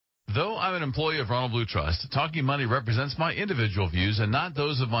Though I'm an employee of Ronald Blue Trust, Talking Money represents my individual views and not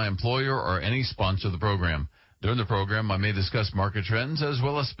those of my employer or any sponsor of the program. During the program, I may discuss market trends as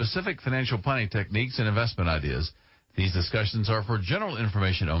well as specific financial planning techniques and investment ideas. These discussions are for general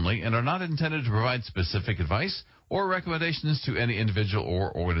information only and are not intended to provide specific advice or recommendations to any individual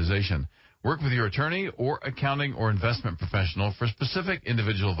or organization. Work with your attorney or accounting or investment professional for specific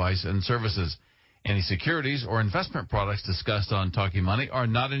individual advice and services. Any securities or investment products discussed on Talking Money are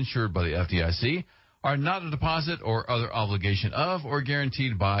not insured by the FDIC, are not a deposit or other obligation of or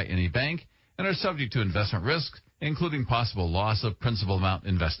guaranteed by any bank, and are subject to investment risks, including possible loss of principal amount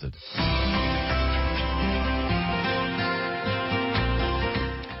invested.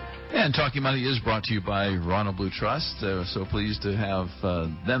 And Talking Money is brought to you by Ronald Blue Trust. So pleased to have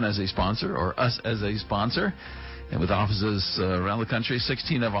them as a sponsor, or us as a sponsor. And with offices around the country,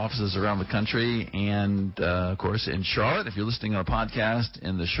 16 of offices around the country, and, of course, in Charlotte. If you're listening on a podcast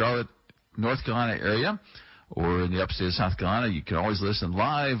in the Charlotte, North Carolina area or in the upstate of South Carolina, you can always listen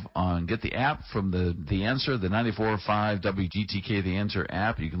live get the app from The Answer, the 94.5 WGTK The Answer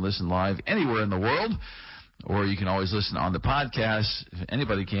app. You can listen live anywhere in the world, or you can always listen on the podcast.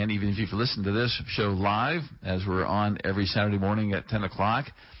 Anybody can, even if you listen to this show live, as we're on every Saturday morning at 10 o'clock.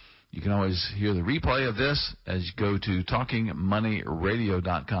 You can always hear the replay of this as you go to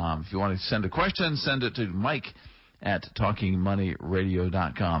TalkingMoneyRadio.com. If you want to send a question, send it to Mike at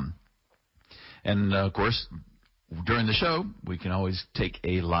TalkingMoneyRadio.com. And, of course, during the show, we can always take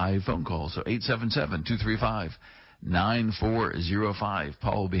a live phone call. So 877-235-9405.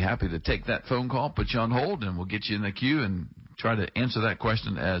 Paul will be happy to take that phone call, put you on hold, and we'll get you in the queue and try to answer that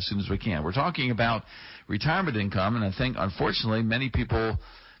question as soon as we can. We're talking about retirement income, and I think, unfortunately, many people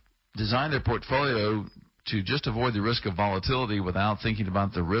design their portfolio to just avoid the risk of volatility without thinking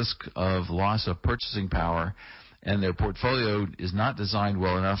about the risk of loss of purchasing power, and their portfolio is not designed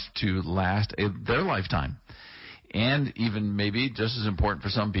well enough to last their lifetime. And even maybe just as important for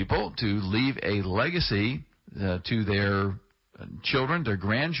some people, to leave a legacy to their children, their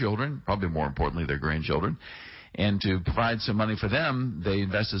grandchildren, probably more importantly their grandchildren, and to provide some money for them. They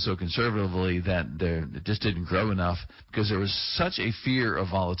invested so conservatively that it just didn't grow enough because there was such a fear of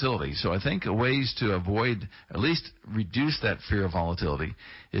volatility. So I think ways to avoid, at least reduce that fear of volatility,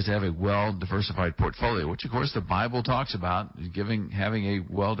 is to have a well-diversified portfolio, which, of course, the Bible talks about, having a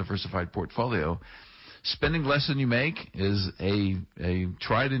well-diversified portfolio. Spending less than you make is a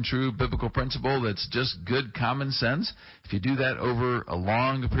tried and true biblical principle that's just good common sense. If you do that over a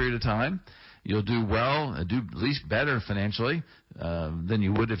long period of time, you'll do well, do at least better financially than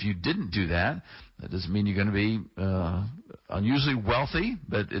you would if you didn't do that. That doesn't mean you're going to be unusually wealthy,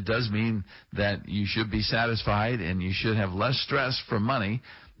 but it does mean that you should be satisfied and you should have less stress from money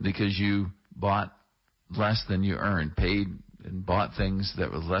because you bought less than you earned, paid and bought things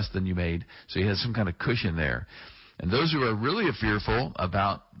that were less than you made, so you had some kind of cushion there. And those who are really fearful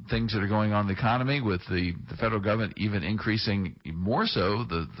about things that are going on in the economy, with the federal government even increasing more so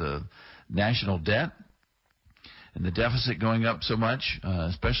the national debt and the deficit going up so much,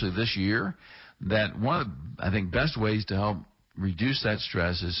 especially this year, that one of the, I think, best ways to help reduce that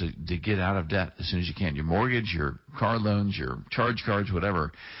stress is to get out of debt as soon as you can. Your mortgage, your car loans, your charge cards,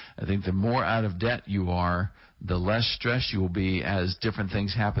 whatever. I think the more out of debt you are, the less stressed you will be as different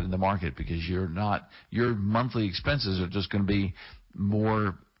things happen in the market, because your monthly expenses are just going to be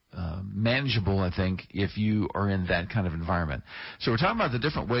more manageable, I think, if you are in that kind of environment. So we're talking about the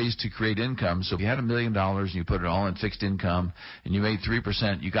different ways to create income. So if you had $1 million and you put it all in fixed income and you made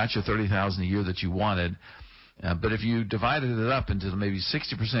 3%, you got your $30,000 a year that you wanted. But if you divided it up into maybe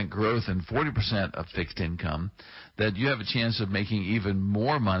 60% growth and 40% of fixed income, that you have a chance of making even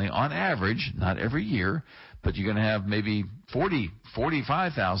more money on average, not every year, but you're going to have maybe $45,000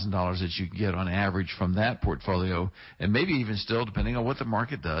 that you can get on average from that portfolio, and maybe even still, depending on what the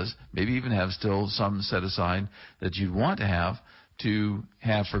market does, maybe even have still some set aside that you'd want to have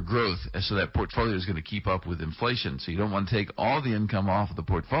for growth, so that portfolio is going to keep up with inflation. So you don't want to take all the income off of the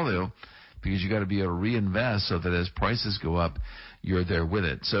portfolio, because you got to be able to reinvest so that as prices go up, you're there with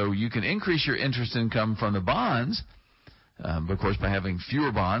it. So you can increase your interest income from the bonds, of course, by having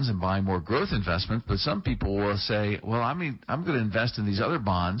fewer bonds and buying more growth investments. But some people will say, well, I'm going to invest in these other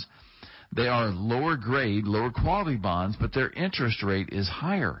bonds. They are lower grade, lower quality bonds, but their interest rate is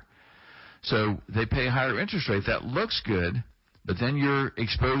higher. So they pay a higher interest rate. That looks good, but then you're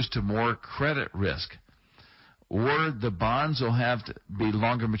exposed to more credit risk. Or the bonds will have to be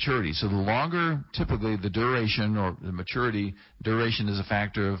longer maturity. So the longer, typically, the duration or the maturity, duration is a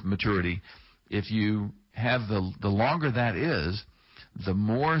factor of maturity. If you have the longer that is, the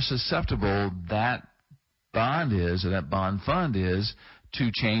more susceptible that bond is, or that bond fund is,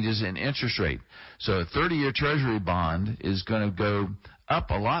 to changes in interest rate. So a 30-year Treasury bond is going to go up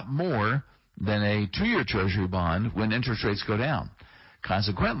a lot more than a 2-year Treasury bond when interest rates go down.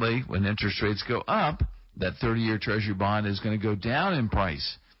 Consequently, when interest rates go up, that 30-year Treasury bond is going to go down in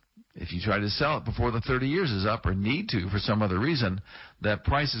price. If you try to sell it before the 30 years is up or need to for some other reason, that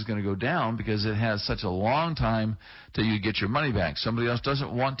price is going to go down because it has such a long time till you get your money back. Somebody else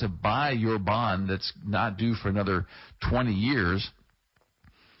doesn't want to buy your bond that's not due for another 20 years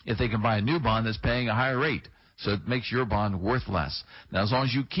if they can buy a new bond that's paying a higher rate. So it makes your bond worth less. Now, as long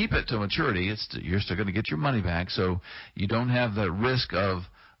as you keep it to maturity, you're still going to get your money back, so you don't have the risk of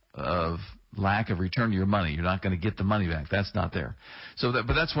lack of return to your money. You're not going to get the money back. That's not there.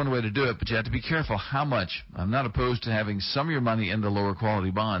 But that's one way to do it, but you have to be careful how much. I'm not opposed to having some of your money in the lower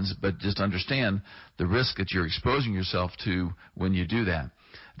quality bonds, but just understand the risk that you're exposing yourself to when you do that.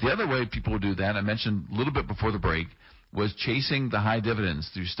 The other way people do that, I mentioned a little bit before the break, was chasing the high dividends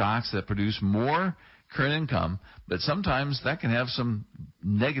through stocks that produce more current income, but sometimes that can have some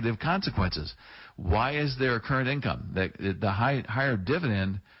negative consequences. Why is there a current income? The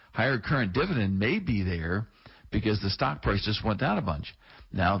higher current dividend may be there because the stock price just went down a bunch.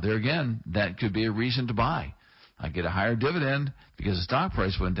 Now, there again, that could be a reason to buy. I get a higher dividend because the stock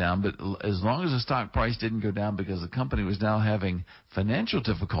price went down, but as long as the stock price didn't go down because the company was now having financial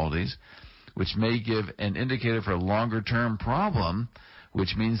difficulties, which may give an indicator for a longer-term problem,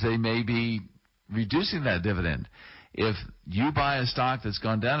 which means they may be reducing that dividend. If you buy a stock that's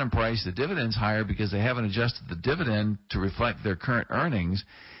gone down in price, the dividend's higher because they haven't adjusted the dividend to reflect their current earnings,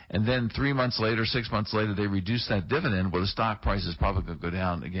 and then 3 months later, 6 months later, they reduce that dividend, well, the stock price is probably going to go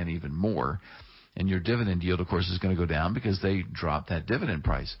down again even more. And your dividend yield, of course, is going to go down because they dropped that dividend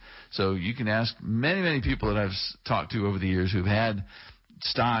price. So you can ask many, many people that I've talked to over the years who've had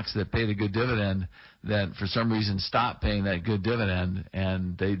stocks that paid a good dividend that for some reason stopped paying that good dividend,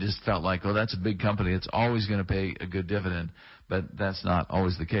 and they just felt like, oh, that's a big company. It's always going to pay a good dividend. But that's not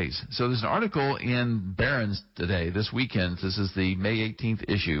always the case. So there's an article in Barron's today, this weekend. This is the May 18th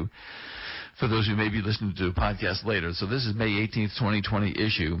issue for those who may be listening to a podcast later. So this is May 18th, 2020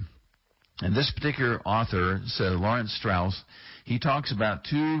 issue. And this particular author, Lawrence Strauss, he talks about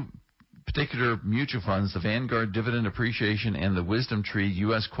two particular mutual funds, the Vanguard Dividend Appreciation and the Wisdom Tree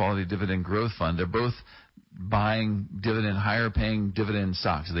U.S. Quality Dividend Growth Fund. They're both buying higher paying dividend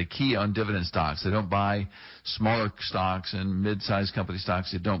stocks. They key on dividend stocks. They don't buy smaller stocks and mid-sized company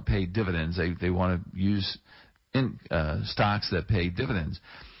stocks that don't pay dividends. They want to use stocks that pay dividends.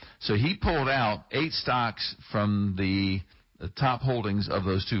 So he pulled out 8 stocks from the top holdings of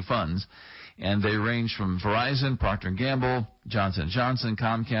those two funds, and they range from Verizon, Procter & Gamble, Johnson & Johnson,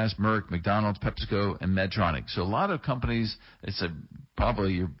 Comcast, Merck, McDonald's, PepsiCo, and Medtronic. So a lot of companies,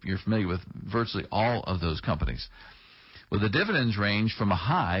 probably you're familiar with virtually all of those companies. Well, the dividends range from a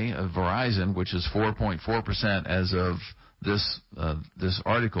high of Verizon, which is 4.4% as of this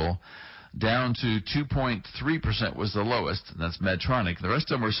article, down to 2.3% was the lowest, and that's Medtronic. The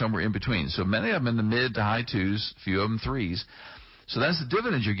rest of them are somewhere in between. So many of them in the mid to high 2s, a few of them 3s. So that's the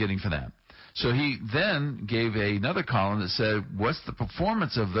dividends you're getting for that. So he then gave another column that said, what's the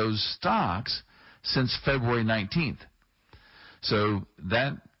performance of those stocks since February 19th? So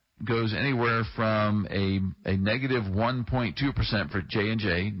that goes anywhere from a negative 1.2% for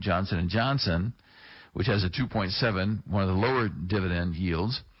J&J, Johnson & Johnson, which has a 2.7, one of the lower dividend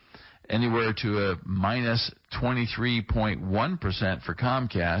yields, anywhere to a minus 23.1% for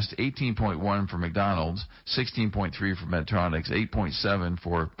Comcast, 18.1% for McDonald's, 16.3% for Medtronic, 8.7%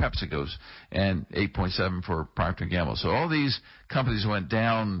 for PepsiCo's, and 8.7% for Procter & Gamble. So all these companies went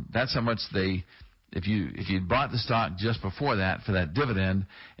down. That's how much if you'd bought the stock just before that for that dividend,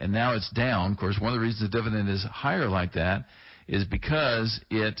 and now it's down. Of course, one of the reasons the dividend is higher like that is because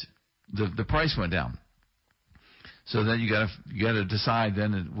the price went down. So then you got to decide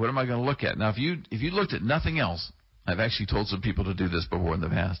then, what am I going to look at? Now, if you looked at nothing else, I've actually told some people to do this before in the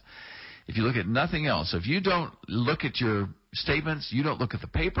past. If you look at nothing else, if you don't look at your statements, you don't look at the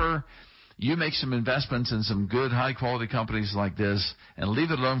paper, you make some investments in some good high-quality companies like this and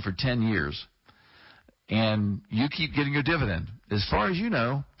leave it alone for 10 years, and you keep getting your dividend. As far as you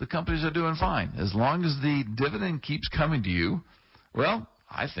know, the companies are doing fine. As long as the dividend keeps coming to you, well,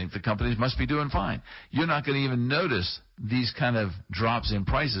 I think the companies must be doing fine. You're not going to even notice these kind of drops in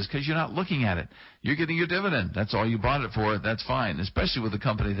prices because you're not looking at it. You're getting your dividend. That's all you bought it for. That's fine, especially with a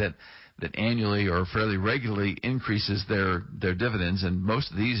company that annually or fairly regularly increases their dividends, and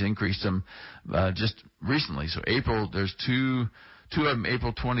most of these increased them just recently. So April, there's two of them,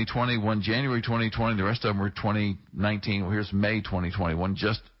 April 2020, one January 2020, the rest of them were 2019. Well, here's May 2020. One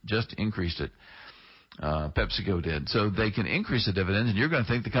just increased it. PepsiCo did. So they can increase the dividends, and you're going to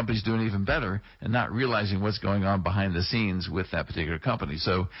think the company's doing even better and not realizing what's going on behind the scenes with that particular company.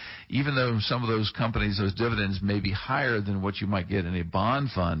 So even though some of those companies, those dividends may be higher than what you might get in a bond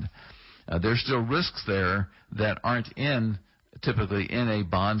fund, there's still risks there that aren't typically in a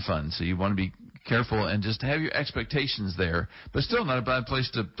bond fund. So you want to be careful and just have your expectations there, but still not a bad place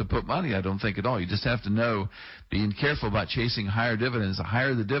to put money, I don't think at all. You just have to know, being careful about chasing higher dividends. The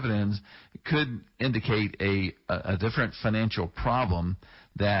higher the dividends, it could indicate a different financial problem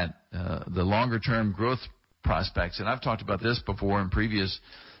that the longer-term growth prospects, and I've talked about this before in previous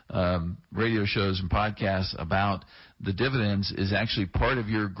radio shows and podcasts about the dividends is actually part of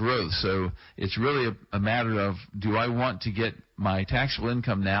your growth. So it's really a matter of, do I want to get my taxable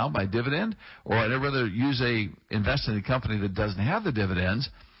income now by dividend, or I'd rather invest in a company that doesn't have the dividends,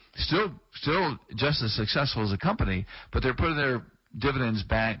 still just as successful as a company, but they're putting their dividends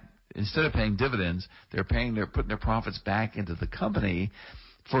back. Instead of paying dividends, they're putting their profits back into the company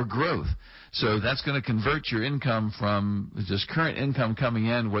for growth. So that's going to convert your income from just current income coming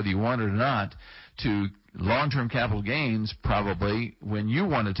in, whether you want it or not, to long-term capital gains, probably when you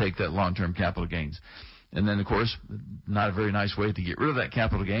want to take that long-term capital gains. And then, of course, not a very nice way to get rid of that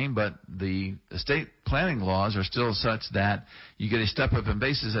capital gain, but the estate planning laws are still such that you get a step-up in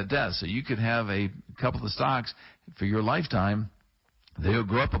basis at death. So you could have a couple of stocks for your lifetime. They'll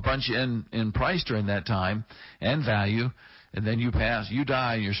go up a bunch in price during that time and value, and then you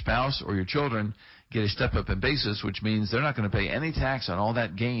die, and your spouse or your children get a step-up in basis, which means they're not going to pay any tax on all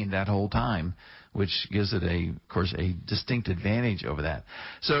that gain that whole time, which gives it, of course, a distinct advantage over that.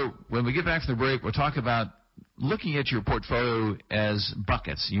 So when we get back from the break, we'll talk about looking at your portfolio as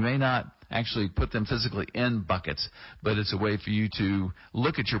buckets. You may not actually put them physically in buckets, but it's a way for you to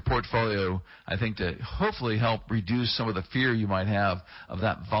look at your portfolio, I think, to hopefully help reduce some of the fear you might have of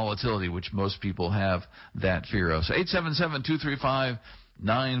that volatility, which most people have that fear of. So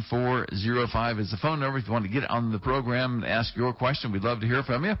 877-235-9405 is the phone number if you want to get on the program and ask your question. We'd love to hear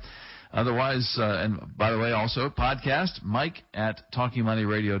from you. Otherwise, and by the way, also podcast, Mike at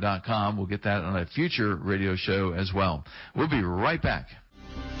TalkingMoneyRadio.com. We'll get that on a future radio show as well. We'll be right back.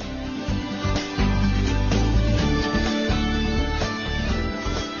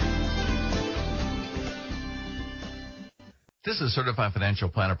 This is Certified Financial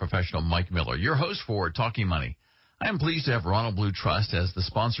Planner Professional Mike Miller, your host for Talking Money. I am pleased to have Ronald Blue Trust as the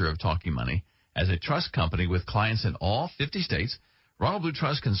sponsor of Talking Money. As a trust company with clients in all 50 states, Ronald Blue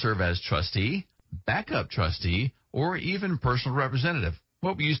Trust can serve as trustee, backup trustee, or even personal representative,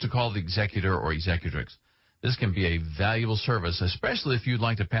 what we used to call the executor or executrix. This can be a valuable service, especially if you'd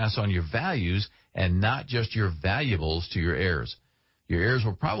like to pass on your values and not just your valuables to your heirs. Your heirs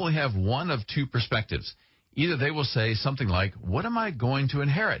will probably have one of two perspectives. Either they will say something like, what am I going to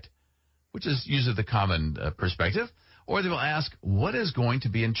inherit? Which is usually the common perspective. Or they will ask, what is going to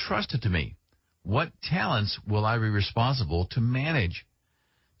be entrusted to me? What talents will I be responsible to manage?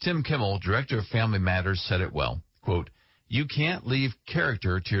 Tim Kimmel, Director of Family Matters, said it well. Quote, you can't leave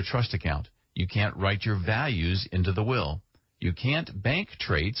character to your trust account. You can't write your values into the will. You can't bank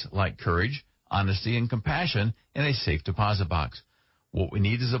traits like courage, honesty, and compassion in a safe deposit box. What we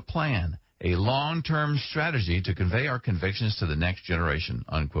need is a plan, a long-term strategy to convey our convictions to the next generation,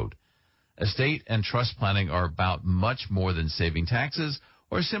 unquote. Estate and trust planning are about much more than saving taxes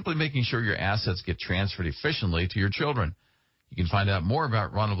or simply making sure your assets get transferred efficiently to your children. You can find out more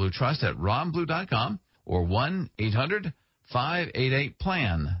about Ronald Blue Trust at ronblue.com or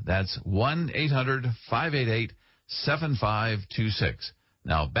 1-800-588-PLAN. That's 1-800-588-7526.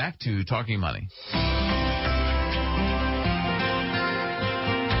 Now back to Talking Money.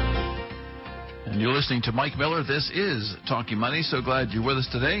 And you're listening to Mike Miller. This is Talking Money. So glad you're with us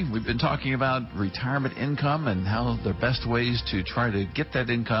today. We've been talking about retirement income and how the best ways to try to get that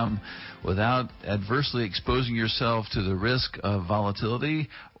income without adversely exposing yourself to the risk of volatility,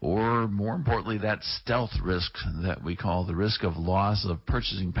 or more importantly, that stealth risk that we call the risk of loss of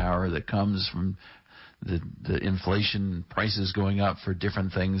purchasing power that comes from the inflation, prices going up for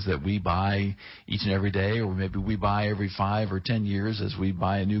different things that we buy each and every day, or maybe we buy every 5 or 10 years as we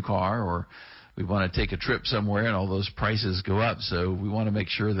buy a new car, or we want to take a trip somewhere and all those prices go up. So we want to make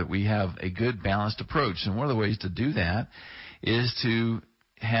sure that we have a good balanced approach. And one of the ways to do that is to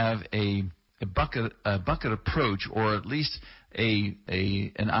have a bucket approach, or at least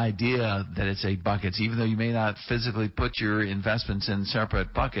an idea that it's a buckets. Even though you may not physically put your investments in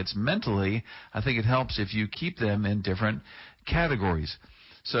separate buckets, mentally, I think it helps if you keep them in different categories.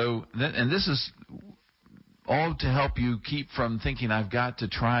 So, and this is all to help you keep from thinking I've got to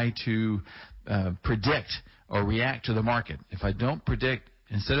try to predict or react to the market. If I don't predict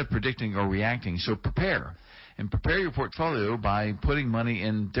instead of predicting or reacting. So prepare. And prepare your portfolio by putting money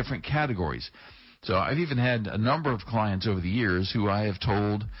in different categories. So I've even had a number of clients over the years who I have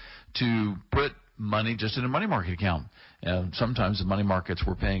told to put money just in a money market account. Sometimes the money markets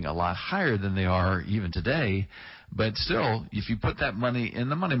were paying a lot higher than they are even today. But still, if you put that money in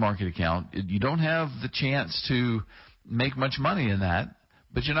the money market account, you don't have the chance to make much money in that,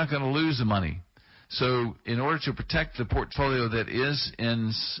 but you're not going to lose the money. So in order to protect the portfolio that is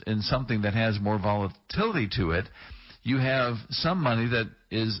in something that has more volatility to it, you have some money that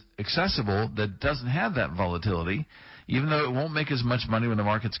is accessible that doesn't have that volatility, even though it won't make as much money when the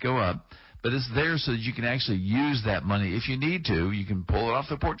markets go up. But it's there so that you can actually use that money if you need to. You can pull it off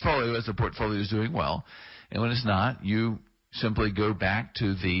the portfolio as the portfolio is doing well. And when it's not, you simply go back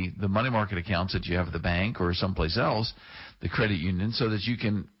to the money market accounts that you have at the bank or someplace else, the credit union, so that you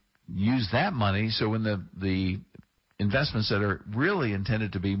can use that money. So when the investments that are really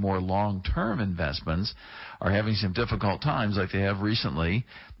intended to be more long-term investments are having some difficult times like they have recently,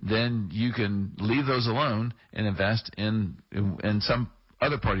 then you can leave those alone and invest in some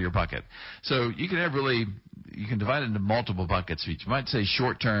other part of your bucket. So you can divide it into multiple buckets. You might say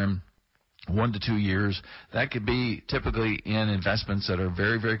short-term, 1 to 2 years. That could be typically in investments that are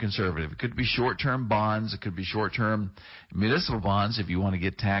very, very conservative. It could be short-term bonds. It could be short-term municipal bonds if you want to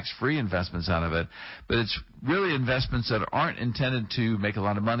get tax-free investments out of it. But it's really investments that aren't intended to make a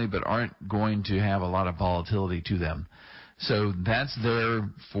lot of money but aren't going to have a lot of volatility to them. So that's there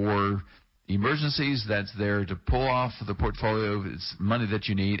for emergencies. That's there to pull off the portfolio. It's money that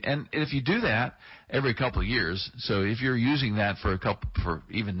you need. And if you do that every couple of years, so if you're using that for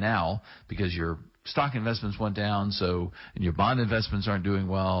even now because your stock investments went down, and your bond investments aren't doing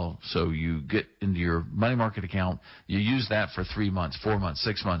well, so you get into your money market account, you use that for 3 months, 4 months,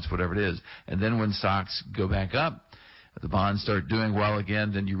 6 months, whatever it is. And then when stocks go back up, the bonds start doing well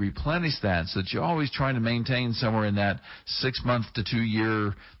again, then you replenish that so that you're always trying to maintain somewhere in that 6 month to 2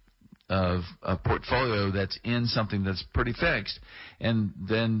 year of a portfolio that's in something that's pretty fixed. And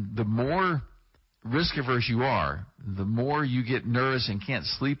then the more risk averse you are, the more you get nervous and can't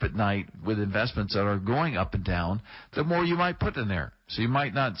sleep at night with investments that are going up and down, the more you might put in there. So you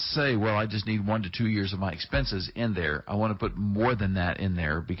might not say, well, I just need 1 to 2 years of my expenses in there. I want to put more than that in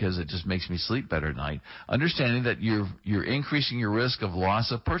there because it just makes me sleep better at night. Understanding that you're increasing your risk of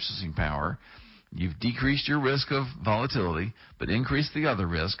loss of purchasing power. You've decreased your risk of volatility, but increased the other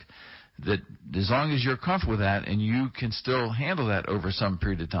risk. That as long as you're comfortable with that and you can still handle that over some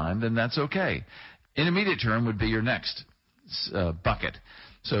period of time, then that's okay. Intermediate term would be your next bucket.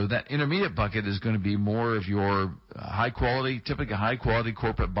 So that intermediate bucket is going to be more of your typically high-quality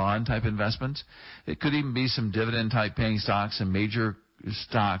corporate bond type investments. It could even be some dividend-type paying stocks and major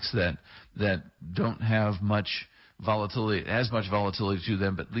stocks that don't have much volatility, as much volatility to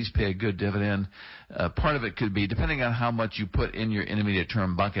them, but at least pay a good dividend. Part of it could be, depending on how much you put in your intermediate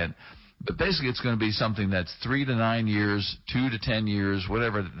term bucket, but basically it's going to be something that's 3 to 9 years, 2 to 10 years,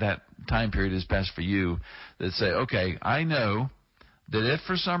 whatever that time period is best for you, that say, okay, I know that if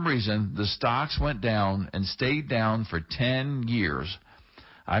for some reason the stocks went down and stayed down for 10 years,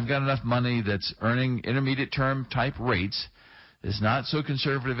 I've got enough money that's earning intermediate term type rates. It's not so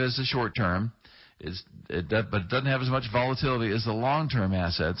conservative as the short term, but it doesn't have as much volatility as the long-term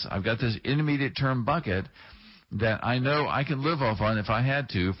assets. I've got this intermediate term bucket that I know I can live off on if I had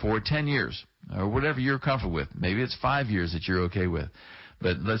to for 10 years or whatever you're comfortable with. Maybe it's 5 years that you're okay with.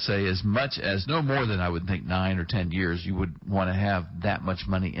 But let's say as much as no more than I would think 9 or 10 years, you would want to have that much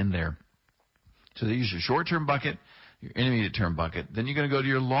money in there. So there's your short-term bucket, your intermediate term bucket. Then you're going to go to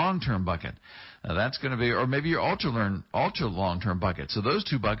your long-term bucket. Now that's going to be, or maybe your ultra long-term bucket. So those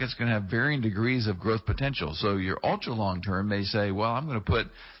two buckets are going to have varying degrees of growth potential. So your ultra long-term may say, well, I'm going to put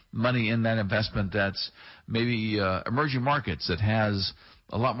money in that investment that's maybe emerging markets that has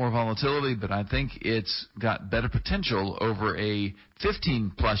a lot more volatility, but I think it's got better potential over a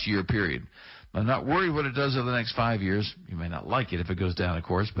 15-plus year period. I'm not worried what it does over the next 5 years. You may not like it if it goes down, of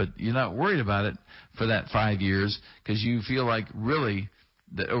course, but you're not worried about it for that 5 years because you feel like really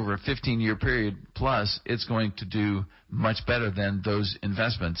that over a 15-year period plus, it's going to do much better than those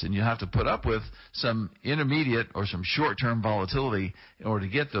investments. And you have to put up with some intermediate or some short-term volatility in order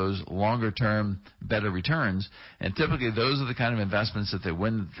to get those longer-term better returns. And typically those are the kind of investments that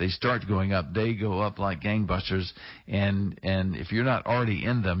when they start going up, they go up like gangbusters. And if you're not already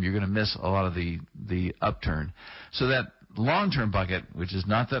in them, you're going to miss a lot of the upturn. So that long-term bucket, which is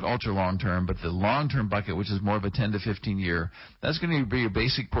not that ultra long-term, but the long-term bucket, which is more of a 10 to 15 year, that's going to be your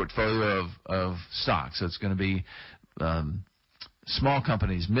basic portfolio of stocks. So it's going to be small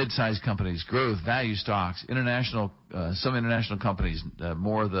companies, mid-sized companies, growth, value stocks, international, some international companies,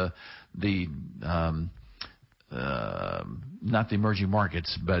 more the not the emerging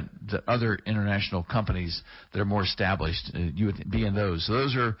markets, but the other international companies that are more established. You would be in those. So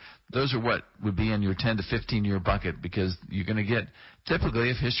those are what would be in your 10 to 15-year bucket, because you're going to get,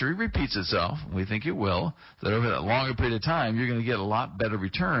 typically, if history repeats itself, we think it will, that over that longer period of time, you're going to get a lot better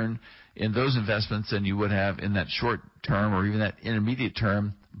return in those investments than you would have in that short term or even that intermediate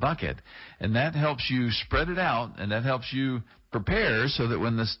term bucket. And that helps you spread it out, and that helps you prepare so that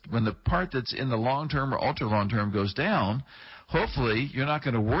when the part that's in the long term or ultra long term goes down, hopefully you're not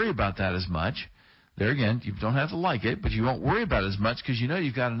going to worry about that as much. There again, you don't have to like it, but you won't worry about it as much because you know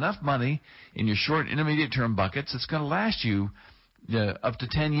you've got enough money in your short intermediate term buckets that's going to last you up to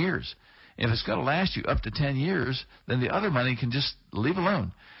 10 years. If it's going to last you up to 10 years, then the other money can just leave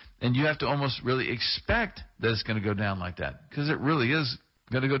alone. And you have to almost really expect that it's going to go down like that, because it really is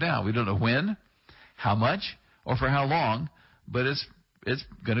going to go down. We don't know when, how much, or for how long, but it's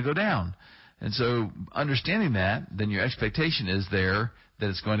going to go down. And so understanding that, then your expectation is there that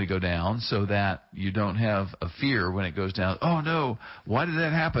it's going to go down, so that you don't have a fear when it goes down. Oh, no, why did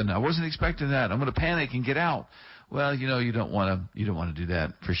that happen? I wasn't expecting that. I'm going to panic and get out. Well, you don't want to do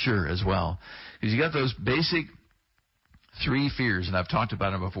that for sure as well, because you got those basic three fears, and I've talked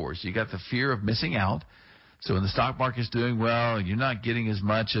about them before. So you got the fear of missing out. So when the stock market's doing well, you're not getting as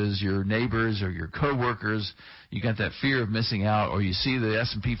much as your neighbors or your coworkers. You got that fear of missing out. Or you see the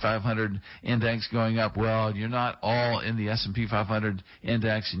S&P 500 index going up. Well, you're not all in the S&P 500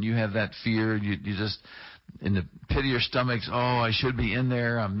 index, and you have that fear. You just, in the pit of your stomachs, oh, I should be in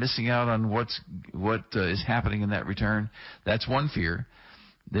there. I'm missing out on what is happening in that return. That's one fear.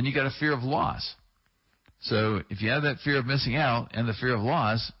 Then you got a fear of loss. So if you have that fear of missing out and the fear of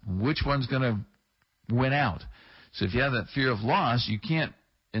loss, which one's going to win out? So if you have that fear of loss, you can't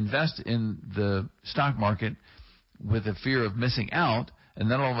invest in the stock market with a fear of missing out,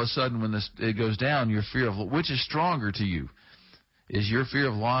 and then all of a sudden when it goes down, your fear of, which is stronger to you? Is your fear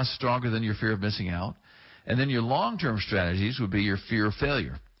of loss stronger than your fear of missing out? And then your long-term strategies would be your fear of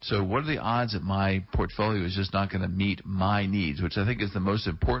failure. So what are the odds that my portfolio is just not going to meet my needs, which I think is the most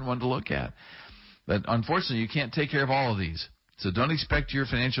important one to look at. But unfortunately, you can't take care of all of these. So don't expect your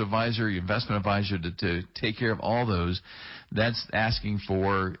financial advisor, your investment advisor to take care of all those. That's asking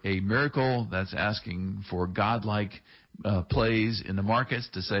for a miracle. That's asking for godlike plays in the markets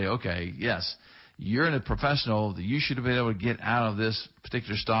to say, okay, yes, you're a professional, that you should have been able to get out of this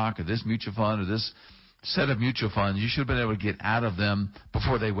particular stock or this mutual fund or this set of mutual funds. You should have been able to get out of them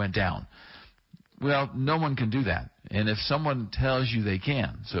before they went down. Well, no one can do that. And if someone tells you they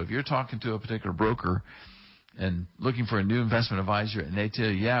can, so if you're talking to a particular broker and looking for a new investment advisor and they tell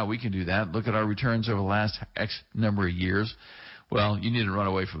you, yeah, we can do that, look at our returns over the last X number of years, well, you need to run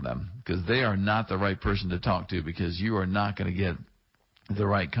away from them, because they are not the right person to talk to, because you are not going to get the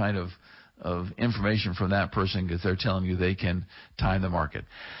right kind of information from that person, because they're telling you they can time the market.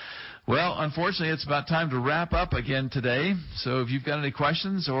 Well, unfortunately, it's about time to wrap up again today. So if you've got any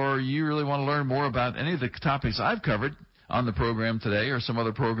questions or you really want to learn more about any of the topics I've covered on the program today or some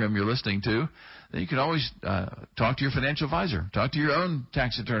other program you're listening to, then you can always talk to your financial advisor, talk to your own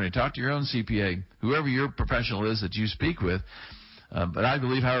tax attorney, talk to your own CPA, whoever your professional is that you speak with. But I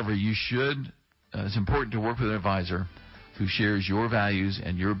believe, however, it's important to work with an advisor who shares your values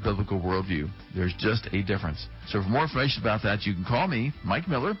and your biblical worldview. There's just a difference. So for more information about that, you can call me, Mike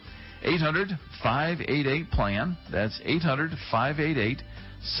Miller, 800-588-PLAN. That's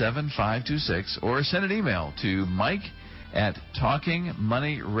 800-588-7526. Or send an email to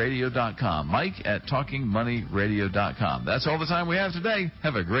mike@talkingmoneyradio.com. Mike@talkingmoneyradio.com. That's all the time we have today.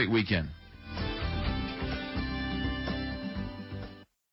 Have a great weekend.